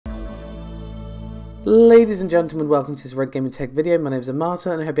Ladies and gentlemen, welcome to this Red Gaming Tech video. My name is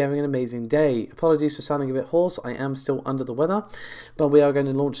Amata and I hope you're having an amazing day. Apologies for sounding a bit hoarse, I am still under the weather, but we are going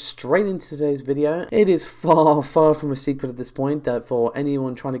to launch straight into today's video. It is far from a secret at this point that for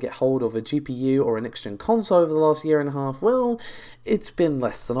anyone trying to get hold of a GPU or a next-gen console over the last year and a half, well, it's been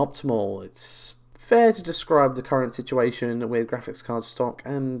less than optimal. It's fair to describe the current situation with graphics card stock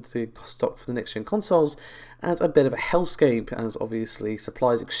and the stock for the next gen consoles as a bit of a hellscape, as obviously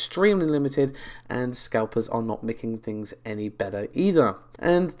supply is extremely limited and scalpers are not making things any better either.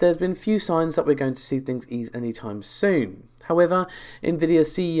 And there's been few signs that we're going to see things ease anytime soon. However, Nvidia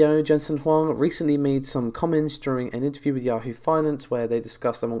CEO Jensen Huang recently made some comments during an interview with Yahoo Finance where they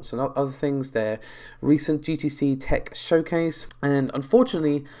discussed, amongst other things, their recent GTC Tech Showcase. And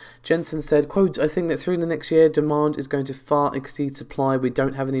unfortunately, Jensen said, quote, "I think that through the next year, demand is going to far exceed supply. We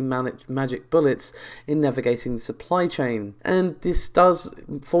don't have any magic bullets in navigating the supply chain." And this does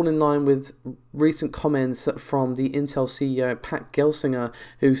fall in line with recent comments from the Intel CEO Pat Gelsinger,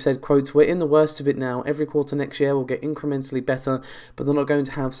 who said, quote, "We're in the worst of it now. Every quarter next year will get incrementally better, but they're not going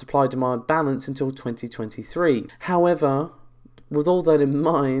to have supply-demand balance until 2023. However, with all that in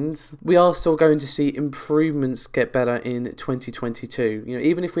mind, we are still going to see improvements get better in 2022. You know,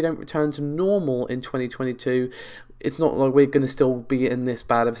 even if we don't return to normal in 2022, it's not like we're going to still be in this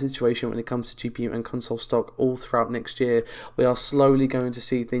bad of a situation when it comes to GPU and console stock all throughout next year. We are slowly going to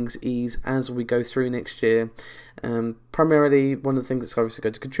see things ease as we go through next year. Primarily, one of the things that's obviously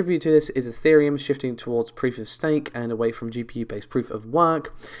going to contribute to this is Ethereum shifting towards proof of stake and away from GPU-based proof of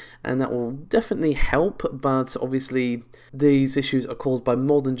work, and that will definitely help. But obviously, these issues are caused by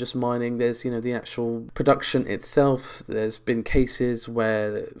more than just mining. There's, you know, the actual production itself. There's been cases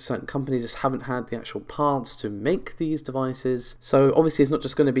where certain companies just haven't had the actual parts to make these devices. So obviously, it's not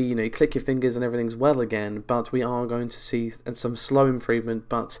just going to be, you know, you click your fingers and everything's well again. But we are going to see some slow improvement.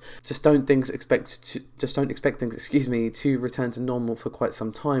 But just don't expect things, to return to normal for quite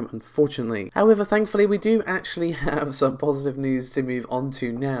some time, unfortunately. However, thankfully, we do actually have some positive news to move on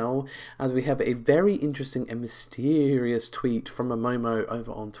to now, as we have a very interesting and mysterious tweet from a Momo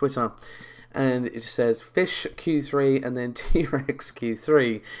over on Twitter. And it says Fish Q3 and then T-Rex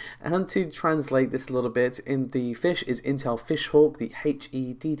Q3. And to translate this a little bit, in the Fish is Intel Fishhawk, the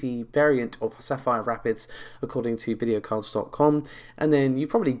HEDD variant of Sapphire Rapids, according to videocards.com. And then you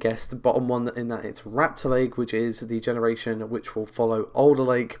probably guessed the bottom one in that it's Raptor Lake, which is the generation which will follow Alder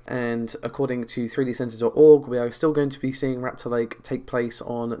Lake. And according to 3dcenter.org, we are still going to be seeing Raptor Lake take place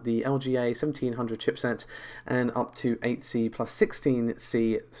on the LGA 1700 chipset and up to 8C plus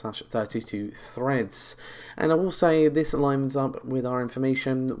 16C/32 threads. And I will say this lines up with our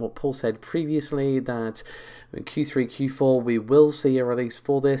information, what Paul said previously, that in Q3, Q4 we will see a release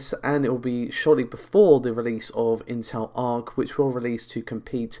for this, and it will be shortly before the release of Intel Arc, which will release to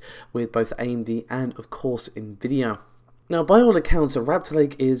compete with both AMD and of course Nvidia. Now, by all accounts, Raptor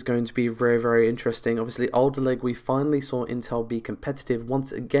Lake is going to be very interesting. Obviously, Alder Lake, we finally saw Intel be competitive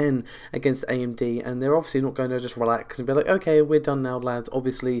once again against AMD, and they're obviously not going to just relax and be like, okay, we're done now, lads.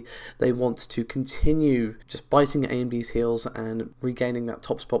 Obviously, they want to continue just biting AMD's heels and regaining that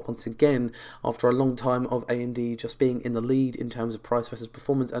top spot once again after a long time of AMD just being in the lead in terms of price versus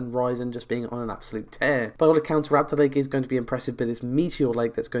performance and Ryzen just being on an absolute tear. By all accounts, Raptor Lake is going to be impressive, but it's Meteor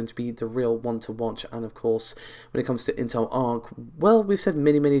Lake that's going to be the real one to watch. And of course, when it comes to Intel Arc, well, we've said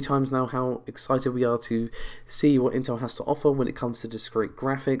many times now how excited we are to see what Intel has to offer when it comes to discrete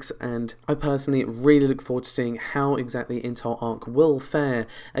graphics, and I personally really look forward to seeing how exactly Intel Arc will fare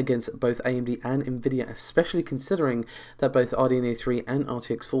against both AMD and Nvidia, especially considering that both RDNA 3 and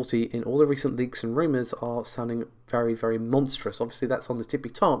RTX 40 in all the recent leaks and rumors are sounding very monstrous. Obviously that's on the tippy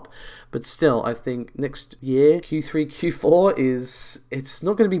top, but still I think next year Q3 Q4 it's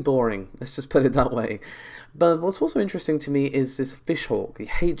not going to be boring, let's just put it that way. But what's also interesting to me is this Fishhawk, the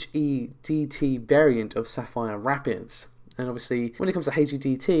HEDT variant of Sapphire Rapids. And obviously, when it comes to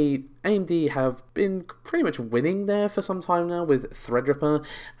HEDT, AMD have been pretty much winning there for some time now with Threadripper,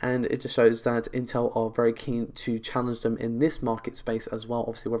 and it just shows that Intel are very keen to challenge them in this market space as well.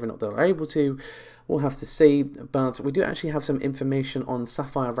 Obviously, whether or not they're able to, we'll have to see. But we do actually have some information on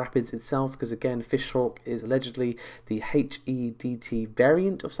Sapphire Rapids itself, because again, Fishhawk is allegedly the HEDT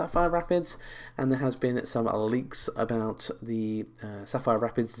variant of Sapphire Rapids, and there has been some leaks about the Sapphire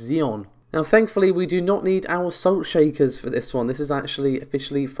Rapids Xeon Now thankfully we do not need our salt shakers for this one. This is actually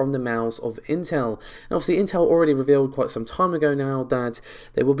officially from the mouths of Intel. And obviously Intel already revealed quite some time ago now that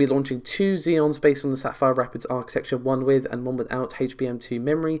they will be launching 2 Xeons based on the Sapphire Rapids architecture, one with and one without HBM2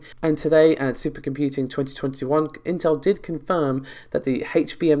 memory. And today at Supercomputing 2021, Intel did confirm that the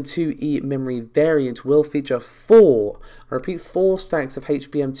HBM2E memory variant will feature 4 stacks of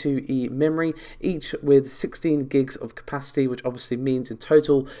HBM2E memory, each with 16 gigs of capacity, which obviously means in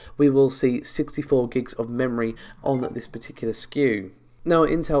total we will see 64 gigs of memory on this particular SKU. Now,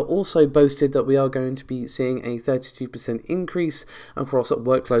 Intel also boasted that we are going to be seeing a 32% increase across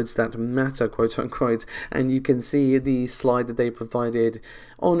workloads that matter, quote unquote, and you can see the slide that they provided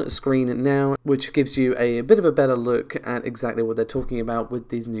on screen now, which gives you a bit of a better look at exactly what they're talking about with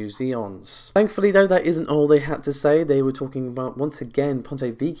these new Xeons. Thankfully though, that isn't all they had to say. They were talking about, once again, Ponte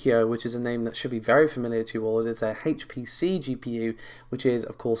Vecchio, which is a name that should be very familiar to you all. It is a HPC GPU, which is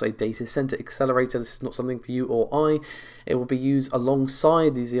of course a data center accelerator. This is not something for you or I. It will be used alongside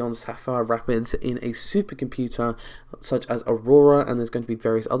the Xeon Sapphire Rapids in a supercomputer such as Aurora, and there's going to be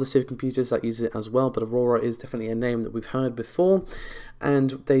various other supercomputers that use it as well, but Aurora is definitely a name that we've heard before.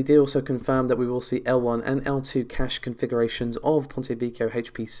 And they did also confirm that we will see L1 and L2 cache configurations of Ponte Vecchio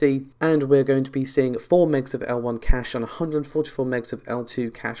HPC, and we're going to be seeing 4 megs of L1 cache and 144 megs of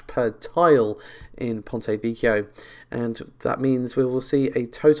L2 cache per tile in Ponte Vecchio, and that means we will see a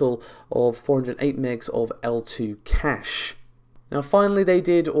total of 408 megs of L2 cache. Now finally, they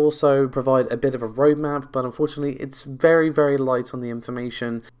did also provide a bit of a roadmap, but unfortunately it's very, very light on the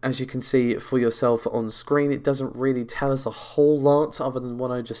information. As you can see for yourself on screen, it doesn't really tell us a whole lot other than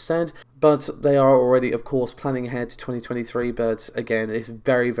what I just said, but they are already, of course, planning ahead to 2023, but again, it's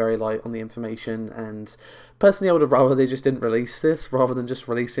very, very light on the information, and personally I would have rather they just didn't release this rather than just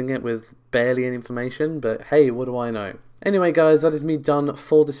releasing it with barely any information, but hey, what do I know? Anyway guys, that is me done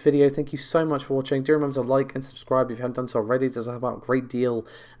for this video. Thank you so much for watching. Do remember to like and subscribe if you haven't done so already. It does help out a great deal,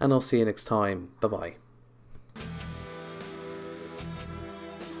 and I'll see you next time. Bye bye.